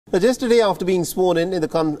Now, just today, after being sworn in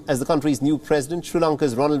as the country's new president, Sri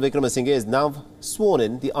Lanka's Ranil Wickremesinghe is now sworn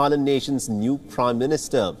in the island nation's new prime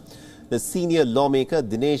minister. The senior lawmaker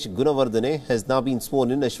Dinesh Gunawardena has now been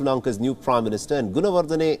sworn in as Sri Lanka's new prime minister, and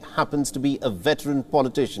Gunawardena happens to be a veteran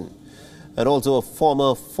politician and also a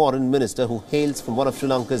former foreign minister who hails from one of Sri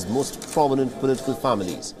Lanka's most prominent political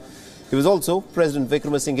families. He was also President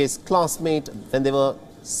Wickremesinghe's classmate when they were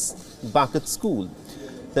back at school.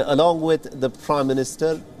 Along with the Prime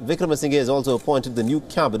Minister, Wickremesinghe has also appointed the new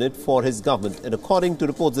cabinet for his government. And according to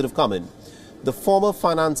reports that have come in, the former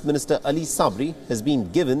Finance Minister Ali Sabri has been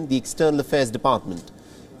given the External Affairs Department.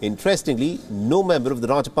 Interestingly, no member of the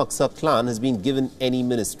Rajapaksa clan has been given any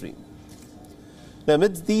ministry. Now,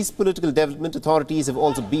 amidst these political development, authorities have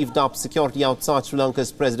also beefed up security outside Sri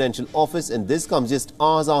Lanka's presidential office, and this comes just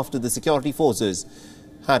hours after the security forces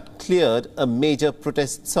had cleared a major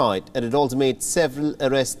protest site, and it also made several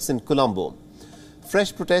arrests in Colombo.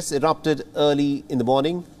 Fresh protests erupted early in the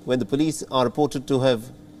morning when the police are reported to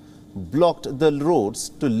have blocked the roads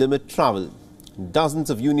to limit travel.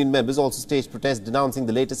 Dozens of union members also staged protests denouncing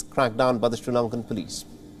the latest crackdown by the Sri Lankan police.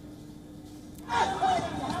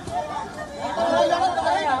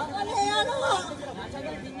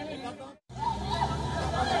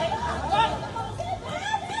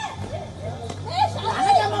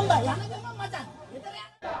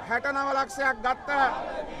 ලක්ෂයක් ගත්ත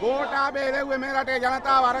ගෝඨාභය එළෙව්වේ මේ රටේ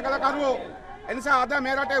ජනතාව අරගලකරුවෝ එනිසා අද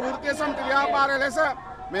මේ රටේ වෘත්තීය සමිති ව්‍යාපාරය ලෙස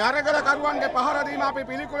මේ අරගලකරුවන්ගේ පහර දීම අපි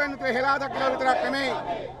පිළිකුලෙන් යුතුව හෙලා දක්වලා විතරක් නෙමෙයි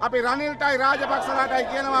අපි රනිල්ටයි රාජපක්ෂලාටයි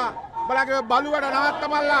කියනවා බලගේ බලුවඩ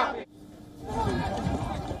නවත්තමල්ලා.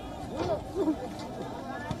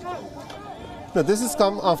 Now, this has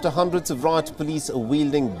come after hundreds of riot police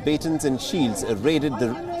wielding batons and shields raided the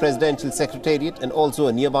presidential secretariat and also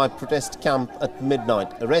a nearby protest camp at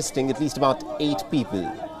midnight, arresting at least about 8 people.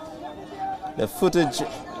 The footage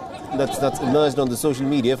that's emerged on the social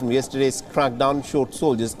media from yesterday's crackdown showed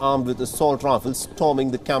soldiers armed with assault rifles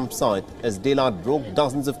storming the campsite. As daylight broke,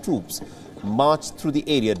 dozens of troops marched through the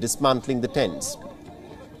area, dismantling the tents.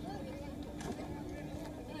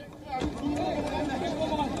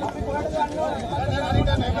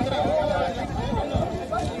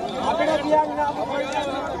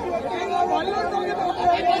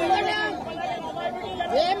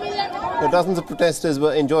 Dozens of protesters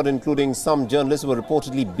were injured, including some journalists who were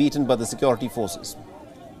reportedly beaten by the security forces.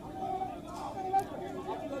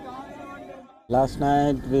 Last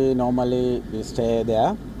night we normally stay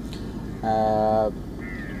there.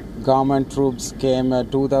 Government troops came,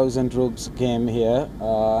 2,000 troops came here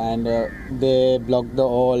and they blocked the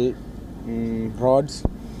all roads,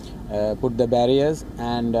 put the barriers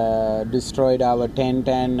and destroyed our tent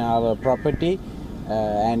and our property.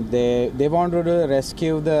 And they wanted to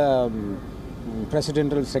rescue the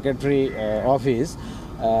presidential secretary office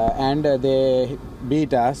and they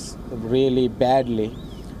beat us really badly.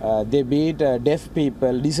 They beat deaf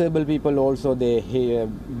people, disabled people also, they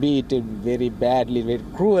beat very badly, very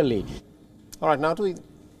cruelly. All right, now to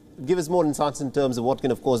give us more insights in terms of what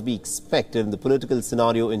can of course be expected in the political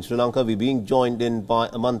scenario in Sri Lanka, we're being joined in by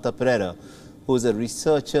Amantha Pereira, who is a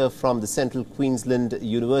researcher from the Central Queensland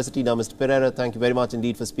University. Now, Mr. Pereira, thank you very much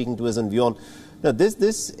indeed for speaking to us on WION. Now, this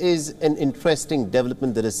is an interesting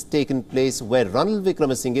development that has taken place where Ranil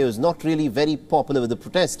Wickremesinghe is not really very popular with the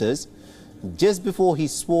protesters. Just before he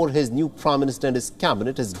swore his new Prime Minister and his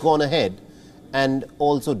cabinet, has gone ahead and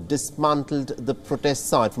also dismantled the protest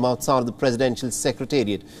site from outside the presidential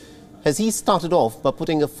secretariat. Has he started off by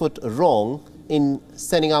putting a foot wrong in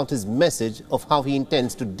sending out his message of how he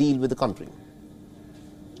intends to deal with the country?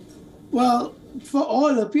 Well, for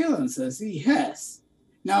all appearances, he has.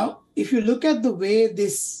 Now, if you look at the way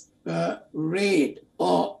this raid,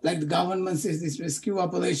 or like the government says, this rescue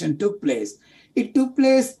operation took place, it took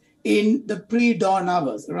place in the pre-dawn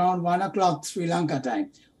hours, around 1 o'clock Sri Lanka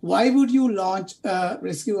time. Why would you launch a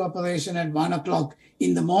rescue operation at 1 o'clock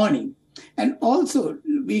in the morning? And also,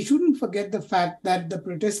 we shouldn't forget the fact that the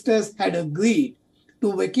protesters had agreed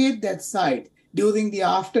to vacate that site during the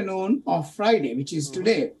afternoon of Friday, which is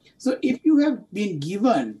today. So if you have been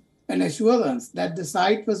given an assurance that the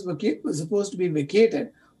site was supposed to be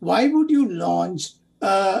vacated, why would you launch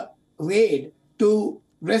a raid to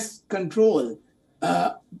wrest control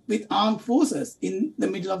with armed forces in the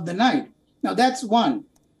middle of the night? Now, that's one.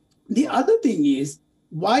 The other thing is,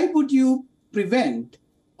 why would you prevent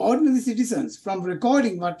ordinary citizens from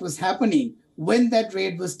recording what was happening when that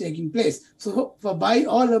raid was taking place? So, by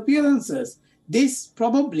all appearances, this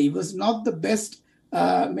probably was not the best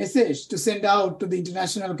message to send out to the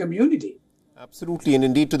international community. Absolutely, and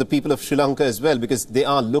indeed to the people of Sri Lanka as well, because they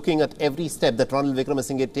are looking at every step that Ranil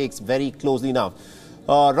Wickremesinghe takes very closely now.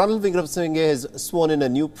 Ranil Wickremesinghe has sworn in a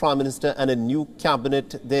new Prime Minister and a new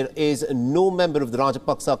cabinet. There is no member of the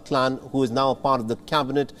Rajapaksa clan who is now a part of the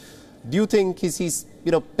cabinet. Do you think he's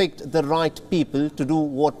picked the right people to do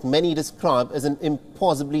what many describe as an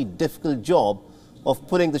impossibly difficult job of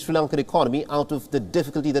pulling the Sri Lankan economy out of the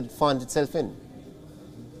difficulty that it finds itself in?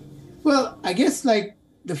 Well, I guess like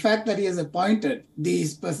the fact that he has appointed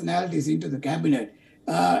these personalities into the cabinet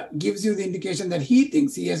gives you the indication that he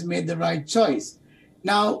thinks he has made the right choice.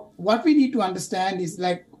 Now, what we need to understand is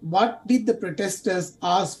like, what did the protesters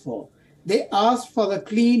ask for? They asked for a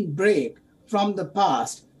clean break from the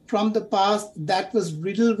past that was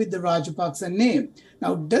riddled with the Rajapaksa name.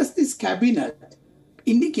 Now, does this cabinet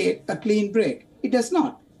indicate a clean break? It does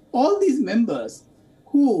not. All these members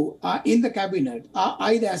who are in the cabinet are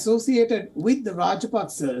either associated with the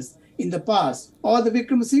Rajapaksas in the past or the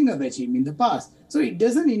Wickremesinghe regime in the past. So it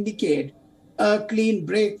doesn't indicate a clean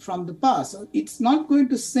break from the past. So it's not going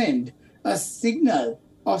to send a signal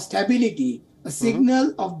of stability, a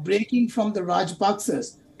signal of breaking from the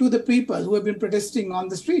Rajapaksas to the people who have been protesting on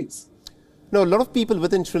the streets. Now, a lot of people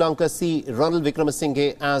within Sri Lanka see Ranil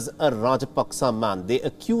Wickremesinghe as a Rajapaksa man. They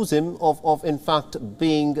accuse him of in fact,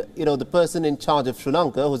 being, the person in charge of Sri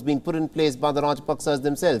Lanka who's been put in place by the Rajapaksas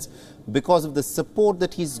themselves because of the support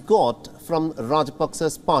that he's got from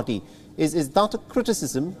Rajapaksa's party. Is that a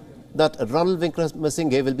criticism that Ranil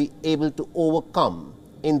Wickremesinghe will be able to overcome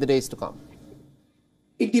in the days to come?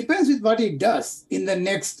 It depends with what he does in the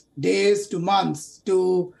next days to months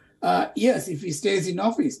to years if he stays in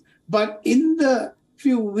office. But in the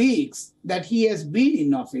few weeks that he has been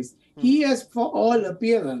in office, he has, for all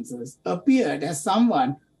appearances, appeared as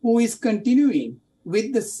someone who is continuing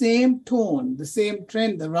with the same tone, the same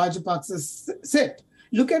trend the Rajapaksas set.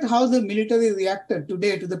 Look at how the military reacted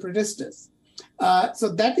today to the protesters. So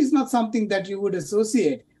that is not something that you would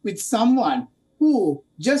associate with someone who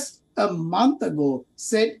just a month ago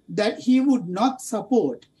said that he would not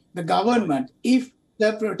support the government if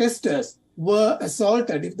the protesters were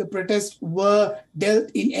assaulted, if the protests were dealt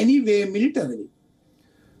in any way militarily.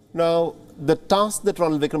 Now, the task that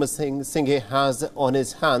Ranil Wickremesinghe has on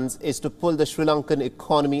his hands is to pull the Sri Lankan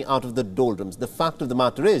economy out of the doldrums. The fact of the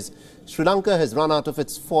matter is, Sri Lanka has run out of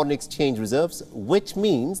its foreign exchange reserves, which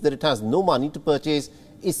means that it has no money to purchase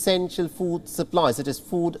essential food supplies, such as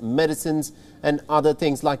food, medicines, and other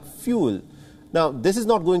things like fuel. Now, this is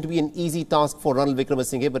not going to be an easy task for Ranil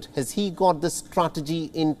Wickremesinghe, but has he got the strategy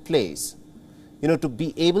in place, to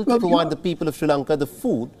be able to provide the people of Sri Lanka the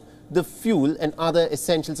food, the fuel, and other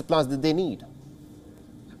essential supplies that they need?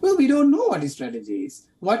 Well, we don't know what his strategy is.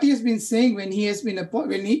 What he has been saying when he has been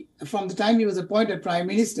from the time he was appointed Prime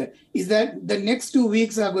Minister is that the next 2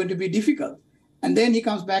 weeks are going to be difficult. And then he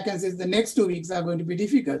comes back and says the next 2 weeks are going to be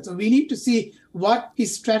difficult. So we need to see what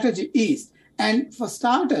his strategy is. And for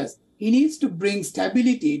starters, he needs to bring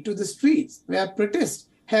stability to the streets where protests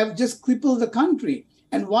have just crippled the country.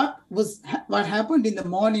 And what happened in the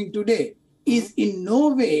morning today is in no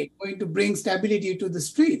way going to bring stability to the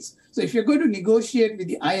streets. So if you're going to negotiate with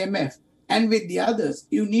the IMF and with the others,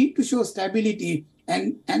 you need to show stability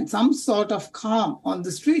and some sort of calm on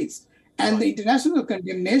the streets. And the international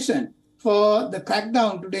condemnation for the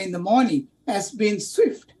crackdown today in the morning has been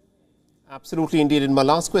swift. Absolutely indeed. And my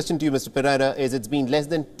last question to you, Mr. Pereira, is it's been less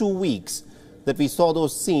than 2 weeks that we saw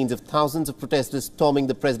those scenes of thousands of protesters storming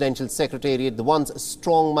the presidential secretariat. The once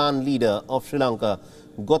strongman leader of Sri Lanka,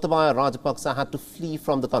 Gotabaya Rajapaksa, had to flee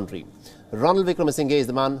from the country. Ranil Wickremesinghe is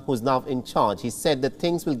the man who's now in charge. He said that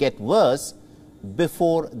things will get worse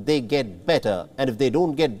before they get better. And if they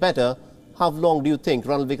don't get better, how long do you think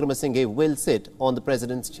Ranil Wickremesinghe will sit on the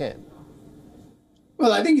president's chair?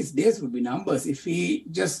 Well, I think his days would be numbers if he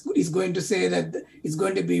just is going to say that it's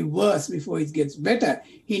going to be worse before it gets better.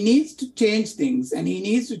 He needs to change things, and he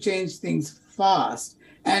needs to change things fast.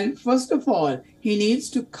 And first of all, he needs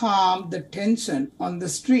to calm the tension on the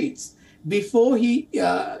streets before he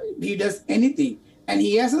does anything. And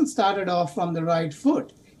he hasn't started off from the right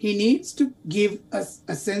foot. He needs to give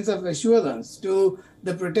a sense of assurance to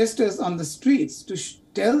the protesters on the streets to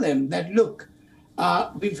tell them that, look,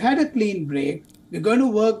 we've had a clean break. We're going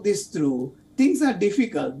to work this through. Things are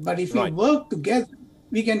difficult, but if we work together,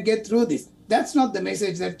 we can get through this. That's not the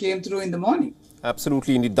message that came through in the morning.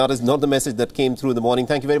 Absolutely, indeed. That is not the message that came through in the morning.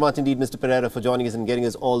 Thank you very much indeed, Mr. Pereira, for joining us and getting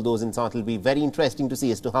us all those insights. It will be very interesting to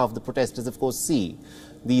see as to how the protesters, of course, see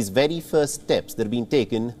these very first steps that have been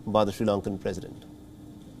taken by the Sri Lankan president.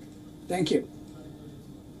 Thank you.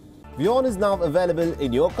 WION is now available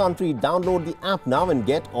in your country. Download the app now and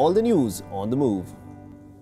get all the news on the move.